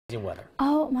weather.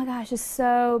 Oh my gosh, it's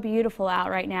so beautiful out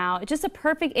right now. It's just a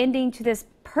perfect ending to this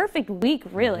perfect week,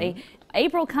 really.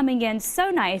 April coming in so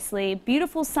nicely.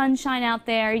 Beautiful sunshine out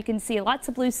there. You can see lots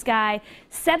of blue sky.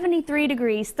 73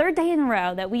 degrees, third day in a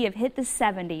row that we have hit the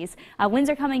 70s. Winds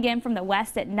are coming in from the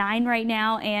west at 9 right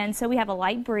now, and so we have a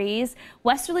light breeze.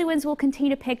 Westerly winds will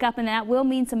continue to pick up, and that will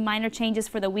mean some minor changes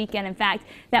for the weekend. In fact,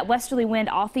 that westerly wind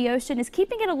off the ocean is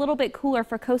keeping it a little bit cooler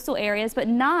for coastal areas, but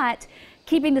not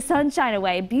keeping the sunshine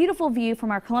away. Beautiful view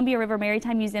from our Columbia River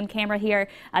Maritime Museum camera here.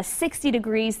 60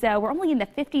 degrees though. We're only in the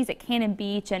 50s at Cannon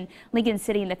Beach and Lincoln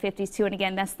City in the 50s too. And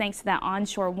again, that's thanks to that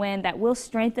onshore wind that will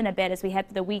strengthen a bit as we head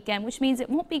through the weekend, which means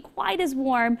it won't be quite as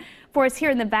warm for us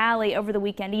here in the valley over the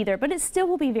weekend either, but it still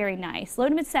will be very nice. Low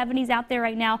to mid 70s out there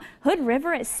right now. Hood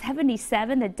River at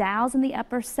 77, the Dalles in the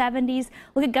upper 70s.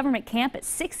 Look at Government Camp at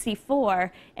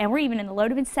 64, and we're even in the low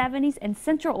to mid 70s in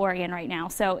Central Oregon right now.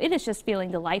 So it is just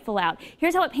feeling delightful out.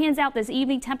 Here's how it pans out this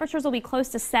evening. Temperatures will be close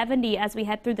to 70 as we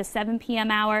head through the 7 p.m.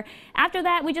 hour. After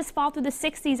that, we just fall through the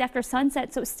 60s after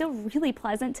sunset, so it's still really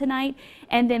pleasant tonight.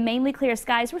 And then mainly clear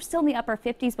skies. We're still in the upper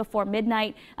 50s before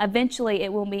midnight. Eventually,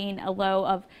 it will mean a low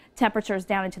of temperatures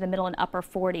down into the middle and upper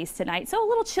 40s tonight. So a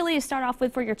little chilly to start off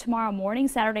with for your tomorrow morning,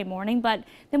 Saturday morning, but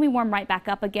then we warm right back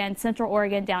up again. Central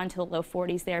Oregon down into the low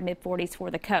 40s there, mid 40s for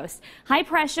the coast. High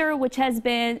pressure, which has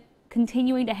been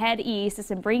continuing to head east, it's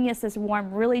been bringing us this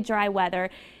warm, really dry weather,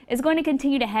 is going to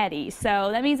continue to head east. So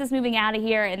that means it's moving out of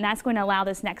here, and that's going to allow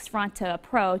this next front to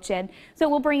approach. And so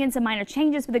we'll bring in some minor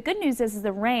changes. But the good news is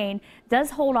the rain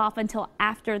does hold off until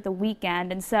after the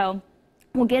weekend. And so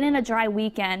we'll get in a dry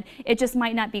weekend. It just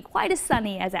might not be quite as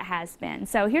sunny as it has been.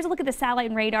 So here's a look at the satellite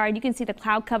and radar, and you can see the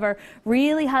cloud cover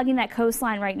really hugging that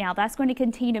coastline right now. That's going to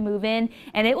continue to move in,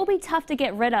 and it will be tough to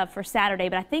get rid of for Saturday,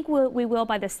 but I think we will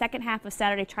by the second half of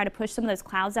Saturday try to push some of those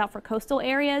clouds out for coastal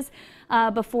areas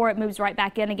before it moves right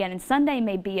back in again. And Sunday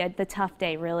may be the tough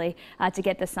day really to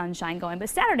get the sunshine going, but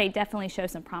Saturday definitely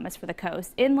shows some promise for the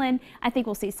coast. Inland, I think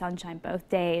we'll see sunshine both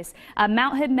days.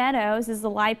 Mount Hood Meadows is the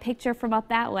live picture from up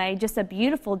that way. Just a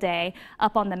beautiful day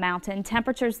up on the mountain.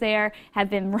 Temperatures there have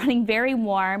been running very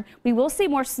warm. We will see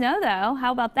more snow though.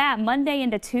 How about that? Monday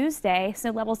into Tuesday, snow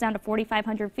levels down to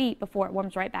 4,500 feet before it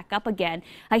warms right back up again.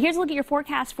 Here's a look at your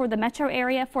forecast for the metro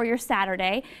area for your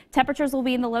Saturday. Temperatures will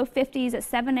be in the low 50s at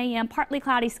 7 a.m. Partly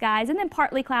cloudy skies, and then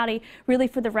partly cloudy really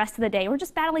for the rest of the day. We're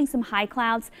just battling some high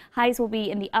clouds. Highs will be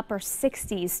in the upper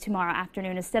 60s tomorrow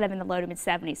afternoon instead of in the low to mid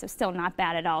 70s, so still not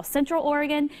bad at all. Central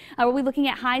Oregon, we'll be looking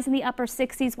at highs in the upper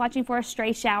 60s, watching for a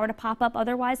stray shower to pop up.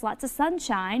 Otherwise, lots of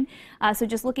sunshine, so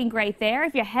just looking great there.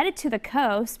 If you're headed to the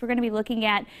coast, we're going to be looking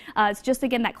at it's just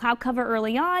again that cloud cover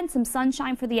early on, some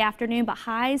sunshine for the afternoon, but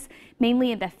highs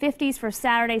mainly in the 50s for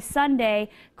Saturday, Sunday.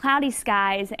 Cloudy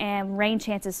skies and rain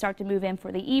chances start to move in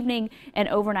for the evening and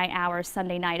overnight hours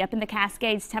Sunday night. Up in the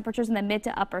Cascades, temperatures in the mid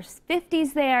to upper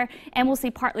 50s there, and we'll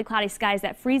see partly cloudy skies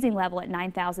at freezing level at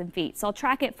 9,000 feet. So I'll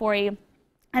track it for you.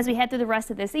 As we head through the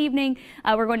rest of this evening,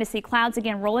 we're going to see clouds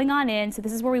again rolling on in. So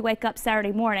this is where we wake up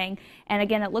Saturday morning. And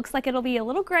again, it looks like it'll be a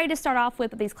little gray to start off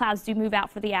with, but these clouds do move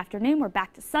out for the afternoon. We're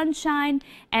back to sunshine,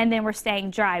 and then we're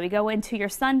staying dry. We go into your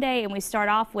Sunday, and we start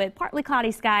off with partly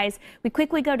cloudy skies. We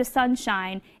quickly go to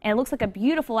sunshine, and it looks like a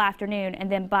beautiful afternoon.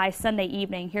 And then by Sunday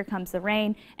evening, here comes the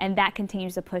rain, and that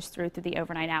continues to push through the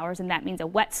overnight hours, and that means a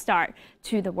wet start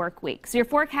to the work week. So your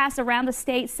forecast around the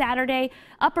state Saturday,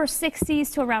 upper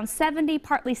 60s to around 70,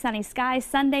 partly sunny skies.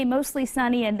 Sunday, mostly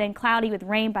sunny and then cloudy with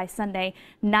rain by Sunday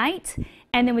night.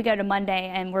 And then we go to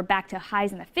Monday and we're back to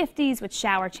highs in the 50s with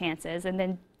shower chances. And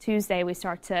then Tuesday we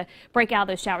start to break out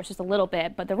those showers just a little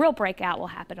bit, but the real breakout will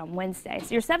happen on Wednesday.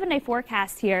 So your 7-day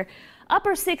forecast here,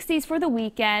 upper 60s for the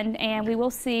weekend, and we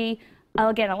will see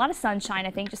again, a lot of sunshine,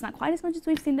 I think, just not quite as much as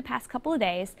we've seen the past couple of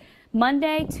days.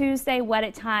 Monday, Tuesday, wet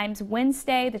at times.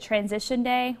 Wednesday, the transition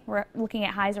day, we're looking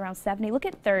at highs around 70. Look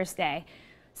at Thursday.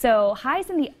 So highs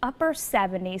in the upper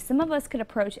 70s. Some of us could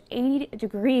approach 80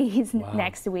 degrees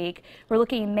next week. We're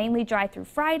looking mainly dry through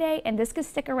Friday, and this could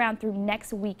stick around through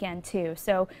next weekend too.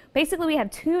 So basically we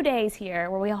have 2 days here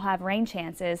where we'll have rain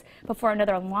chances before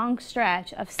another long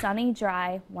stretch of sunny,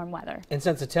 dry, warm weather. And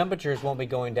since the temperatures won't be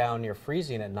going down near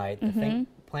freezing at night, I think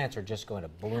plants are just going to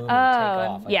bloom and take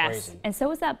off like crazy. And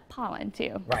so is that pollen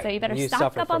too. Right. So you better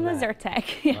stock up on the Zyrtec.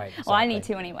 Right, exactly. Well, I need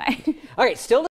to anyway. All right, still